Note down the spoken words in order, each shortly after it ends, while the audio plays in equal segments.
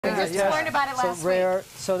just learned about it last so rare, week.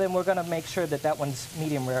 So then we're going to make sure that that one's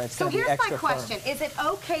medium rare. It's So going to be here's extra my question. firm. Is it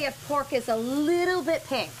okay if pork is a little bit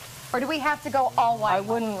pink? Or do we have to go all white? I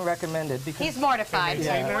wouldn't recommend it because he's mortified.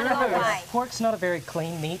 Pork's not a very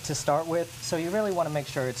clean meat to start with, so you really want to make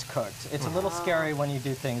sure it's cooked. It's a little scary when you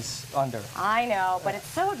do things under. I know, but it's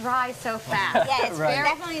so dry so fast. Yeah, it's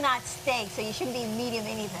definitely not steak, so you shouldn't be medium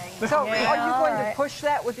anything. So are you going to push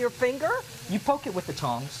that with your finger? You poke it with the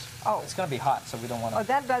tongs. Oh. It's going to be hot, so we don't want to... Oh,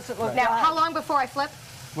 that doesn't look Now, how long before I flip?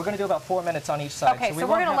 We're going to do about 4 minutes on each side. Okay, so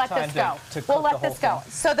we're going to let this go. We'll let this go.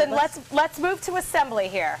 So then let's move to assembly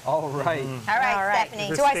here. All right. All right,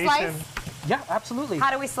 Stephanie. Do I slice? Yeah, absolutely. How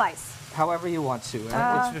do we slice? However you want to.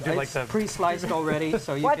 It's pre-sliced already,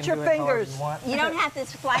 so you What's can your do it fingers? however you want. You don't have to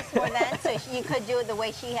slice more than, so you could do it the way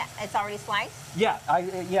it's already sliced? Yeah,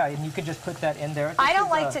 and you can just put that in there. I don't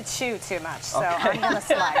like to chew too much, so I'm going to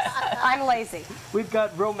slice. I'm lazy. We've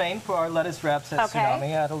got romaine for our lettuce wraps at Tsunami.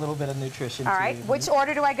 Add a little bit of nutrition All right, which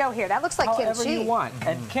order do I go here? That looks like kimchi. However you want.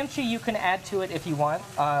 And kimchi you can add to it if you want.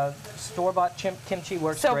 Store-bought kimchi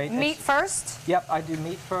works great. So meat first? Yep, I do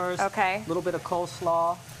meat first. Okay. A little bit of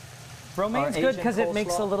coleslaw. Romaine's good because it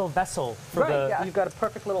makes a little vessel for You've got a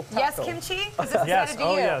perfect little taco. Yes, kimchi? Is this yes. to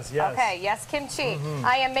you? Yes. Okay, yes, kimchi.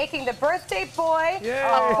 I am making the birthday boy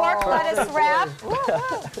a pork lettuce wrap.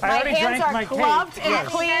 My hands are gloved and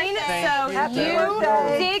clean, so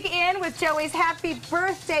you dig in with Joey's happy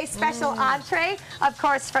birthday special entree, of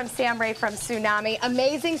course, from Sam Ray from Tsunami.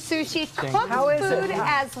 Amazing sushi, cooked food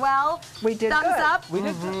as well. We did Thumbs up. We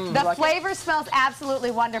did. The flavor smells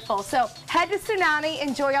absolutely wonderful. So head to Tsunami,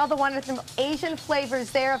 enjoy all the wonderful Asian flavors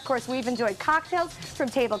there. Of course, we've enjoyed cocktails from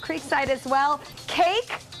Table Creekside as well.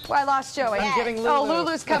 Cake. Oh, I lost Joey. Oh,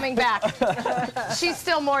 Lulu's coming back. She's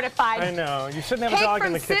still mortified. I know. You shouldn't have a dog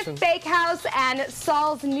in the kitchen. Cake from Sif Bakehouse and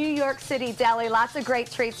Saul's New York City Deli. Lots of great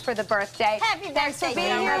treats for the birthday. Happy birthday. Thanks for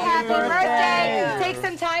being here. Happy birthday. Take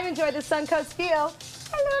some time. Enjoy the Suncoast view.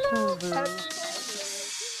 Hello.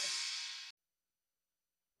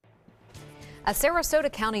 A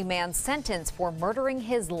Sarasota County man sentenced for murdering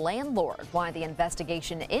his landlord. Why the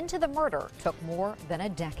investigation into the murder took more than a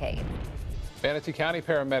decade. Manatee County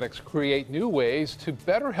paramedics create new ways to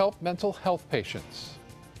better help mental health patients.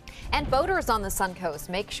 And boaters on the Suncoast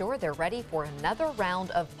make sure they're ready for another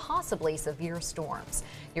round of possibly severe storms.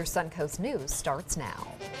 Your Suncoast News starts now.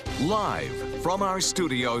 Live from our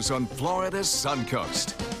studios on Florida's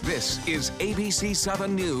Suncoast, this is ABC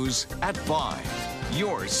 7 News at 5.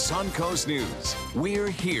 Your Suncoast News. We're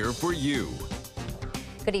here for you.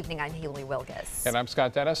 Good evening, I'm Haley Wilgus. And I'm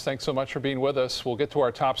Scott Dennis. Thanks so much for being with us. We'll get to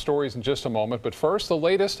our top stories in just a moment, but first, the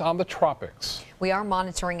latest on the tropics. We are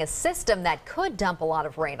monitoring a system that could dump a lot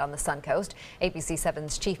of rain on the Suncoast. ABC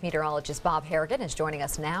 7's chief meteorologist Bob Harrigan is joining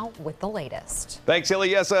us now with the latest. Thanks, Haley.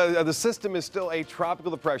 Yes, the system is still a tropical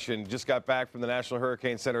depression. Just got back from the National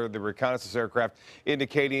Hurricane Center, the reconnaissance aircraft,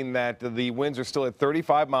 indicating that the winds are still at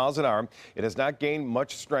 35 miles an hour. It has not gained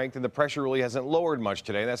much strength, and the pressure really hasn't lowered much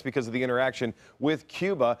today. And that's because of the interaction with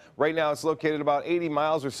Cuba. Right now, it's located about 80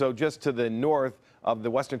 miles or so just to the north of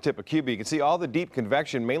the western tip of Cuba. You can see all the deep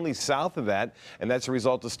convection mainly south of that, and that's a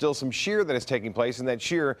result of still some shear that is taking place, and that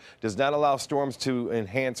shear does not allow storms to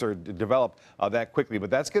enhance or develop that quickly.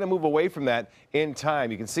 But that's going to move away from that in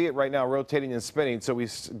time. You can see it right now rotating and spinning, so we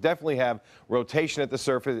definitely have rotation at the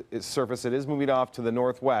surface. It is moving off to the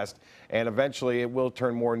northwest, and eventually it will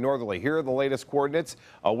turn more northerly. Here are the latest coordinates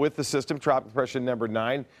with the system. Tropical depression number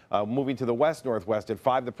 9 moving to the west-northwest at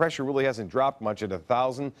 5. The pressure really hasn't dropped much at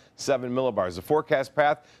 1,007 millibars. The forecast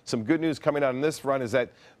path, some good news coming out on this front is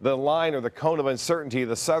that the line or the cone of uncertainty,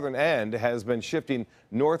 the southern end, has been shifting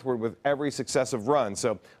northward with every successive run.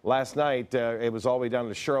 So last night it was all the way down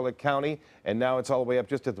to Charlotte County, and now it's all the way up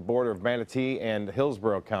just at the border of Manatee and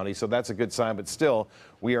Hillsborough County. So that's a good sign, but still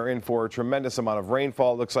we are in for a tremendous amount of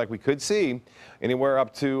rainfall. It looks like we could see anywhere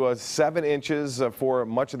up to 7 inches for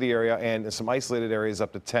much of the area, and some isolated areas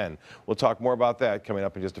up to 10. We'll talk more about that coming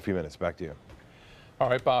up in just a few minutes. Back to you. All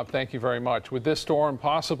right, Bob, thank you very much. With this storm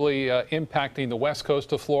possibly impacting the west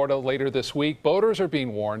coast of Florida later this week, boaters are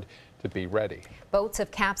being warned to be ready. Boats have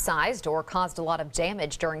capsized or caused a lot of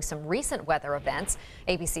damage during some recent weather events.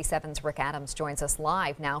 ABC 7's Rick Adams joins us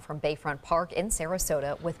live now from Bayfront Park in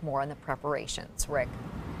Sarasota with more on the preparations. Rick.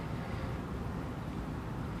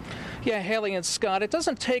 Yeah, Haley and Scott, it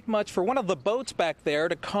doesn't take much for one of the boats back there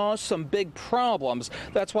to cause some big problems.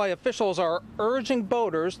 That's why officials are urging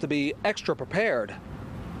boaters to be extra prepared.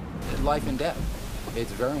 Life and death.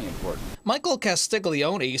 It's very important. Michael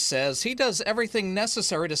Castiglione says he does everything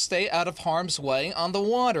necessary to stay out of harm's way on the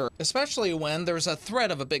water, especially when there's a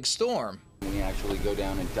threat of a big storm. We actually go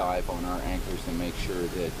down and dive on our anchors and make sure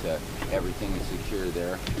that everything is secure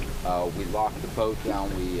there. We lock the boat down,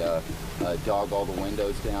 we dog all the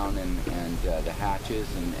windows down and the hatches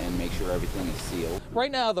and make sure everything is sealed.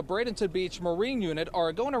 Right now, the Bradenton Beach Marine Unit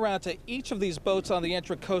are going around to each of these boats on the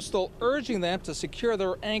Intracoastal, urging them to secure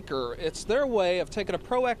their anchor. It's their way of taking a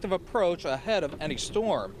proactive approach ahead of any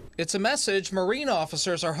storm. It's a message Marine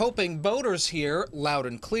officers are hoping boaters hear loud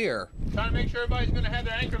and clear. Trying to make sure everybody's going to have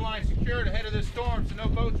their anchor line secured ahead of this storm so no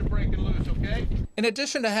boats are breaking loose, okay? In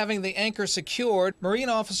addition to having the anchor secured, Marine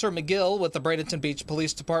Officer McGill with the Bradenton Beach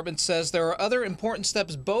Police Department says there are other important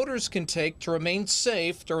steps boaters can take to remain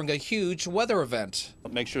safe during a huge weather event.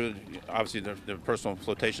 Make sure, obviously, their personal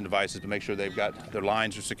flotation devices, to make sure they've got their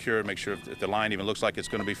lines are secure, make sure if the line even looks like it's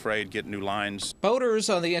going to be frayed, get new lines. Boaters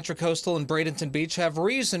on the Intracoastal and Bradenton Beach have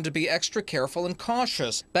reason to be extra careful and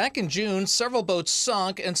cautious. Back in June, several boats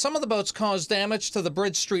sunk, and some of the boats caused damage to the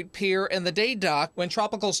Bridge Street Pier and the day dock when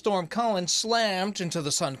Tropical Storm Colin slammed into the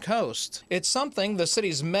Suncoast. It's something the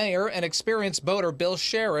city's mayor and experienced boater Bill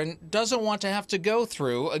Sharon doesn't want to have to go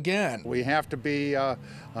through again. We have to be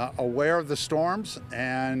aware of the storms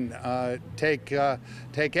and take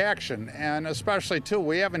action, and especially too,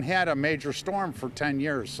 we haven't had a major storm for 10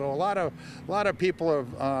 years, so a lot of people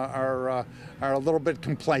are a little bit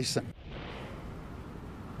complacent.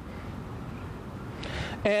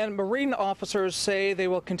 And Marine officers say they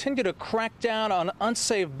will continue to crack down on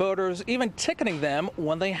unsafe boaters, even ticketing them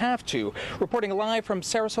when they have to. Reporting live from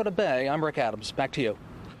Sarasota Bay, I'm Rick Adams. Back to you.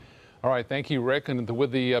 All right, thank you, Rick. And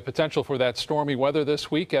with the potential for that stormy weather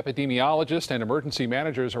this week, epidemiologists and emergency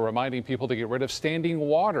managers are reminding people to get rid of standing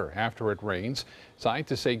water after it rains.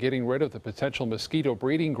 Scientists say getting rid of the potential mosquito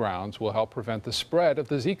breeding grounds will help prevent the spread of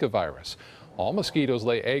the Zika virus. All mosquitoes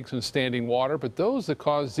lay eggs in standing water, but those that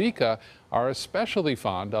cause Zika are especially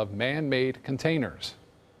fond of man-made containers.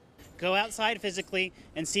 Go outside physically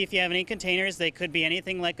and see if you have any containers. They could be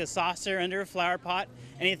anything like a saucer under a flower pot,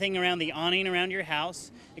 anything around the awning around your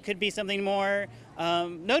house. It could be something more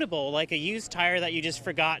notable, like a used tire that you just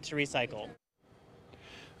forgot to recycle.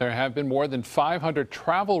 There have been more than 500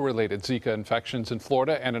 travel-related Zika infections in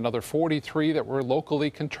Florida and another 43 that were locally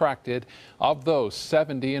contracted. Of those,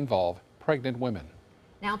 70 involve pregnant women.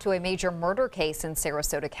 Now to a major murder case in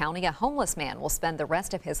Sarasota County. A homeless man will spend the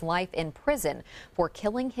rest of his life in prison for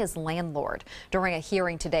killing his landlord. During a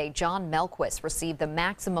hearing today, John Melquist received the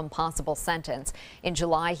maximum possible sentence. In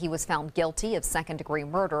July, he was found guilty of second-degree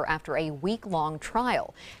murder after a week-long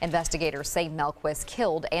trial. Investigators say Melquist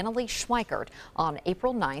killed Annalie Schweikert on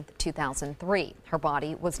April 9, 2003. Her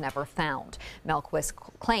body was never found. Melquist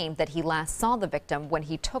claimed that he last saw the victim when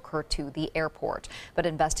he took her to the airport. But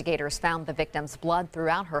investigators found the victim's blood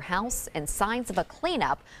throughout her house and signs of a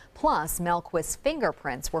cleanup. Plus, Melquist's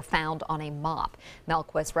fingerprints were found on a mop.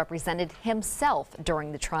 Melquist represented himself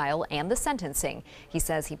during the trial and the sentencing. He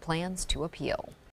says he plans to appeal.